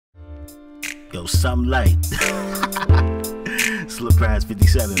Yo, something light. Spurs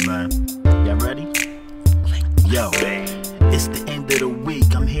 57, man. Y'all ready? Yo, it's the end of the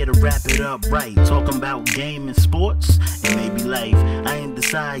week. I'm here to wrap it up right. Talking about game and sports and maybe life. I ain't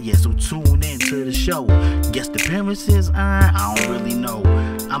decide yet, so tune in to the show. Guest appearances? I don't really know.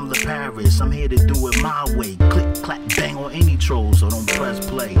 I'm the Paris. I'm here to do it my way. Click, clap, bang on any troll, so don't press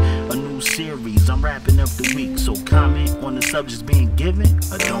play. A new series. I'm wrapping up the week, so comment on the subjects being given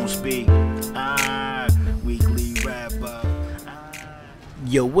or don't speak. Weekly wrap up.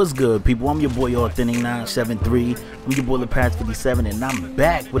 Yo, what's good, people? I'm your boy Authentic 973. I'm your boy Ep.54, and I'm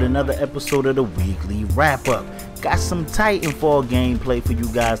back with another episode of the weekly wrap up. Got some Titanfall gameplay for you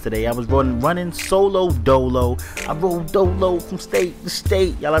guys today. I was running solo dolo. I rolled dolo from state to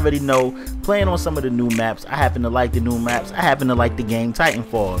state. Y'all already know. Playing on some of the new maps. I happen to like the new maps. I happen to like the game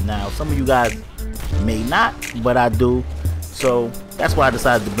Titanfall. Now, some of you guys may not, but I do. So that's why I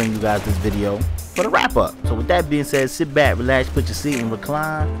decided to bring you guys this video for the wrap up. So with that being said, sit back, relax, put your seat and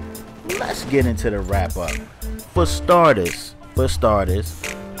recline. Let's get into the wrap up. For starters,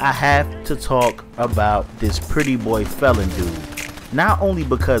 I have to talk about this pretty boy Felon dude. Not only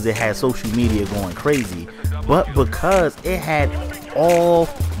because it had social media going crazy, but because it had all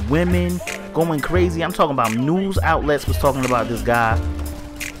women going crazy. I'm talking about news outlets was talking about this guy.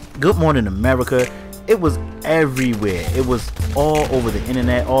 Good Morning America. It was everywhere. It was all over the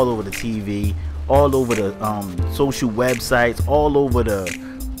internet, all over the TV, all over the social websites, all over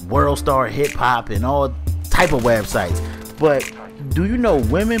the World Star Hip Hop and all type of websites. But do you know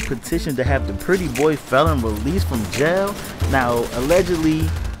women petitioned to have the pretty boy Felon released from jail? Now, allegedly,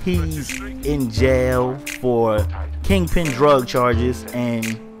 he's in jail for kingpin drug charges, and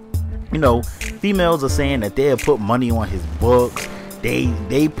you know, females are saying that they'll put money on his books.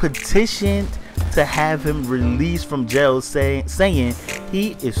 They petitioned to have him released from jail, saying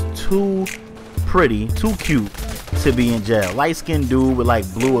he is too pretty, too cute to be in jail. Light-skinned dude with like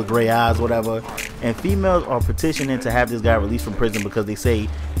blue or gray eyes, whatever. And females are petitioning to have this guy released from prison because they say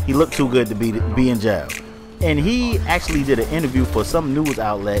he looked too good to be in jail. And he actually did an interview for some news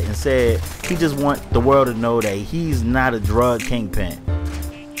outlet and said he just wants the world to know that he's not a drug kingpin.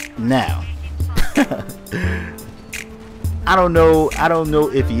 Now, I don't know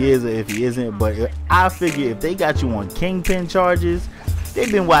if he is or if he isn't, but I figure if they got you on kingpin charges,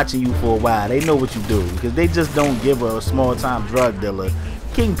 they've been watching you for a while. They know what you do, because they just don't give a small-time drug dealer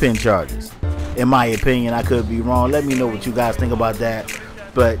kingpin charges. In my opinion, I could be wrong. Let me know what you guys think about that.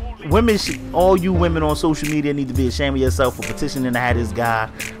 But women, all you women on social media need to be ashamed of yourself for petitioning to have this guy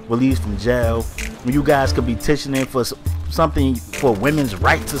released from jail. When you guys could be petitioning for something, for women's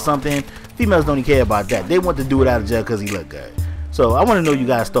rights or something. Females don't even care about that. They want to do it out of jail because he look good. So I want to know you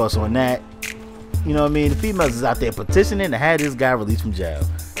guys' thoughts on that. You know what I mean? The females is out there petitioning to have this guy released from jail.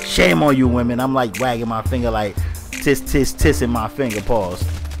 Shame on you, women. I'm like wagging my finger, like tis in my finger, pause.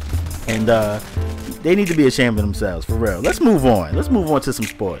 And they need to be ashamed of themselves, for real. Let's move on. Let's move on to some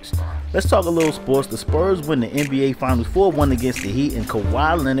sports. Let's talk a little sports. The Spurs win the NBA Finals 4-1 against the Heat, and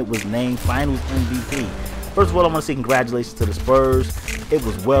Kawhi Leonard was named Finals MVP. First of all, I want to say congratulations to the Spurs. It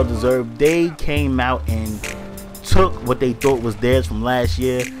was well deserved. They came out and took what they thought was theirs from last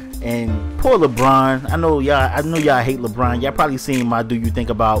year. And poor LeBron, I know y'all hate LeBron. Y'all probably seen my Do You Think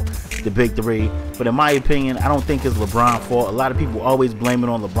About the Big Three. But in my opinion, I don't think it's LeBron's fault. A lot of people always blame it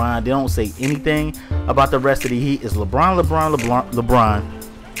on LeBron. They don't say anything about the rest of the Heat. It's LeBron.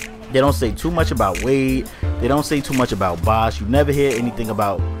 They don't say too much about Wade. They don't say too much about Bosh. You never hear anything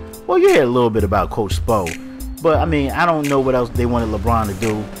about, well, you hear a little bit about Coach Spo. But, I mean, I don't know what else they wanted LeBron to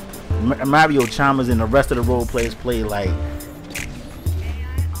do. Mario Chalmers and the rest of the role players played like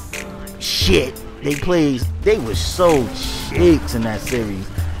shit. They were so chicks in that series.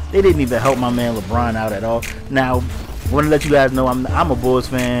 They didn't even help my man LeBron out at all. Now, I want to let you guys know I'm a Bulls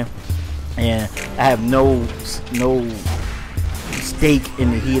fan, and I have no stake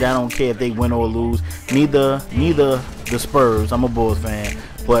in the Heat. I don't care if they win or lose. Neither the Spurs. I'm a Bulls fan,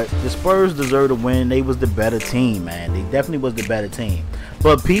 but the Spurs deserve to win. They was the better team, man. They definitely was the better team.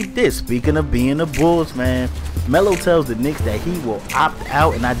 But peep this, speaking of being a Bulls fan, Melo tells the Knicks that he will opt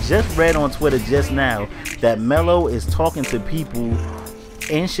out, and I just read on Twitter just now that Melo is talking to people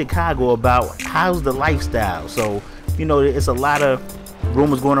in Chicago about how's the lifestyle. So, you know, it's a lot of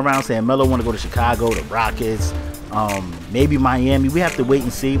rumors going around saying Melo want to go to Chicago, the Rockets, maybe Miami. We have to wait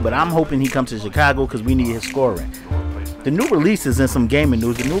and see, but I'm hoping he comes to Chicago because we need his scoring. The new releases and some gaming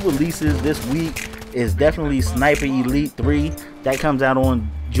news. The new releases this week is definitely Sniper Elite 3. That comes out on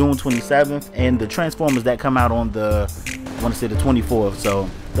June 27th. And the Transformers that come out on the, I want to say the 24th. So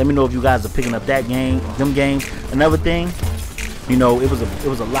let me know if you guys are picking up them games. Another thing, You know, it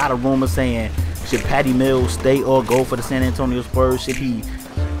was a lot of rumors saying, should Patty Mills stay or go for the San Antonio Spurs? Should he,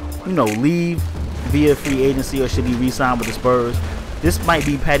 you know, leave via free agency, or should he re-sign with the Spurs? This might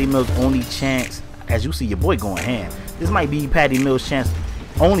be Patty Mills' only chance. As you see your boy going ham, this might be Patty Mills'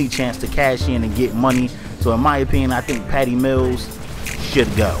 only chance to cash in and get money. So in my opinion, I think Patty Mills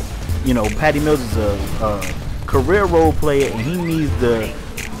should go. You know, Patty Mills is a career role player, and he needs to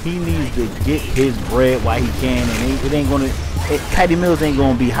get his bread while he can, and Patty Mills ain't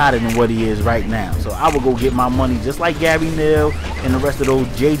gonna be hotter than what he is right now. So I will go get my money just like Gary Neal and the rest of those.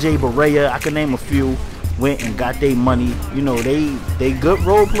 JJ Barea, I can name a few, went and got their money. You know, they good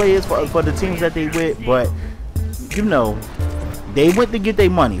role players for the teams that they with, but you know, they went to get their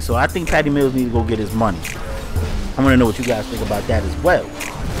money. So I think Patty Mills needs to go get his money. I want to know what you guys think about that as well.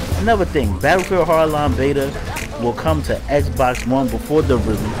 Another thing, Battlefield Hardline Beta will come to Xbox One before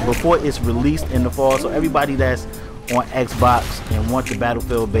it's released in the fall. So everybody that's on Xbox and want the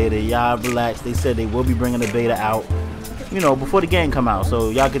Battlefield Beta, y'all relax. They said they will be bringing the beta out, you know, before the game come out. So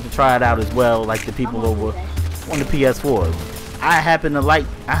y'all get to try it out as well, like the people over on the PS4. I happen to like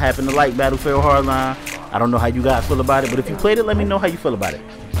Battlefield Hardline. I don't know how you guys feel about it, but if you played it, let me know how you feel about it.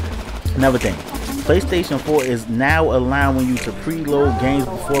 Another thing, PlayStation 4 is now allowing you to preload games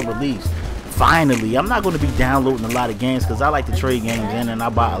before release. Finally, I'm not going to be downloading a lot of games because I like to trade games in, and I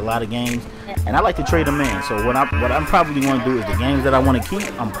buy a lot of games, and I like to trade them in. So what I'm probably going to do is the games that I want to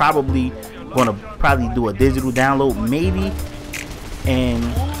keep, I'm probably going to do a digital download maybe, and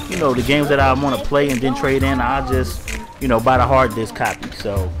you know, the games that I want to play and then trade in, I'll just, you know, buy the hard disk copy.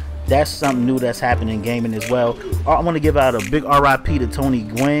 So that's something new that's happening in gaming as well. I want to give out a big RIP to Tony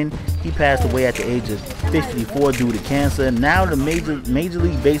Gwynn. He passed away at the age of 54 due to cancer. Now the Major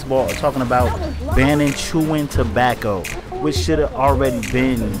League Baseball are talking about banning chewing tobacco, which should have already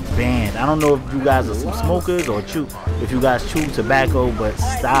been banned. I don't know if you guys are some smokers or if you guys chew tobacco, but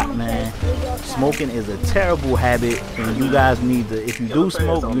stop, man. Smoking is a terrible habit, and you guys need to, if you do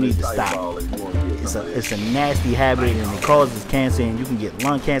smoke, you need to stop. It's a nasty habit, and it causes cancer, and you can get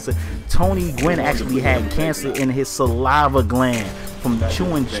lung cancer. Tony Gwynn actually had cancer in his saliva gland from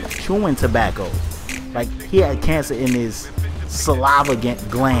chewing tobacco. Like, he had cancer in his saliva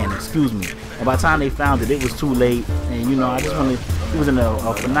gland, excuse me. And by the time they found it, it was too late. And you know, he was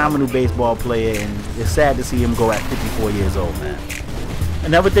a phenomenal baseball player, and it's sad to see him go at 54 years old, man.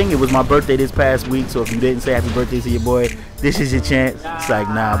 Another thing, it was my birthday this past week, so if you didn't say happy birthday to your boy, this is your chance. It's like,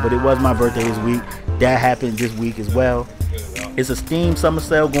 nah, but it was my birthday this week. That happened this week as well. It's a Steam summer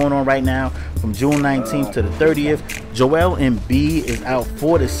sale going on right now from June 19th to the 30th. Joel Embiid is out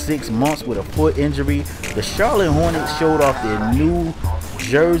 4 to 6 months with a foot injury. The Charlotte Hornets showed off their new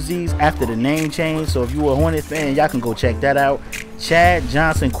jerseys after the name change. So if you're a Hornet fan, y'all can go check that out. Chad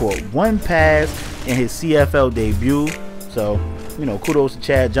Johnson caught 1 pass in his CFL debut. So, you know, kudos to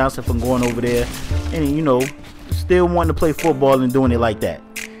Chad Johnson for going over there and, you know, still wanting to play football and doing it like that.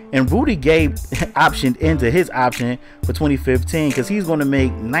 And Rudy Gay optioned into his option for 2015 because he's going to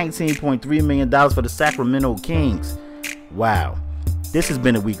make $19.3 million for the Sacramento Kings. Wow. This has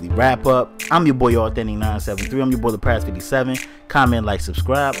been a weekly wrap up. I'm your boy Authentic 973. I'm your boy the Past 57. Comment, like,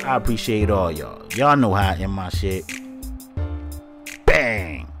 subscribe. I appreciate all y'all. Y'all know how I end my shit.